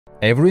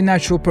Every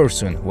natural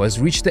person who has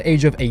reached the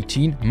age of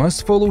 18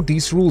 must follow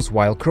these rules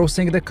while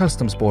crossing the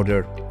customs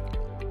border.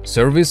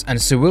 Service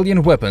and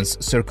civilian weapons,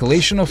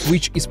 circulation of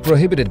which is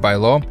prohibited by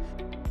law.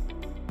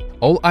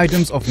 All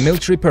items of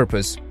military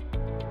purpose,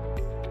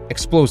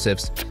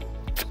 explosives,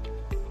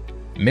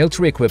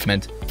 military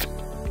equipment,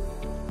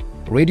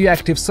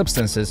 radioactive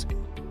substances,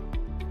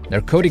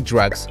 narcotic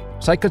drugs,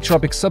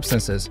 psychotropic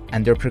substances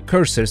and their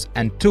precursors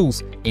and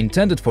tools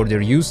intended for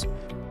their use,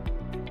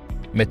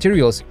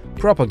 materials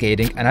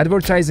propagating and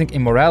advertising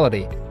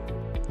immorality,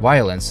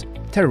 violence,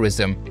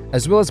 terrorism,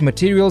 as well as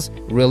materials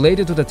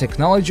related to the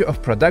technology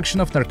of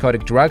production of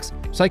narcotic drugs,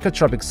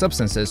 psychotropic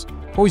substances,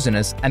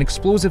 poisonous and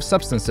explosive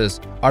substances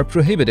are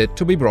prohibited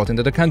to be brought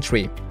into the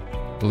country.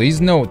 Please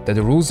note that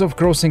the rules of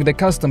crossing the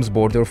customs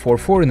border for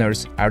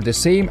foreigners are the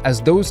same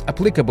as those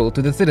applicable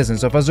to the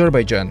citizens of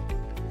Azerbaijan.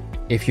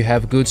 If you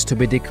have goods to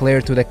be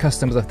declared to the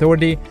customs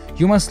authority,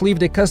 you must leave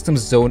the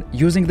customs zone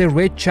using the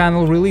red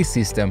channel release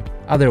system.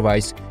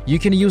 Otherwise, you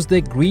can use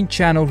the green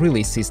channel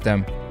release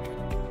system.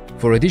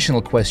 For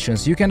additional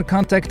questions, you can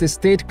contact the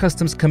State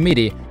Customs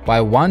Committee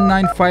by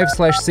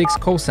 195/6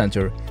 call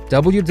center,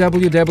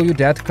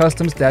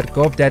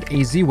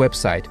 www.customs.gov.az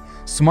website,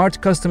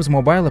 Smart Customs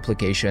mobile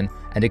application,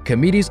 and the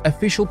Committee's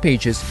official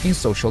pages in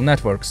social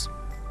networks.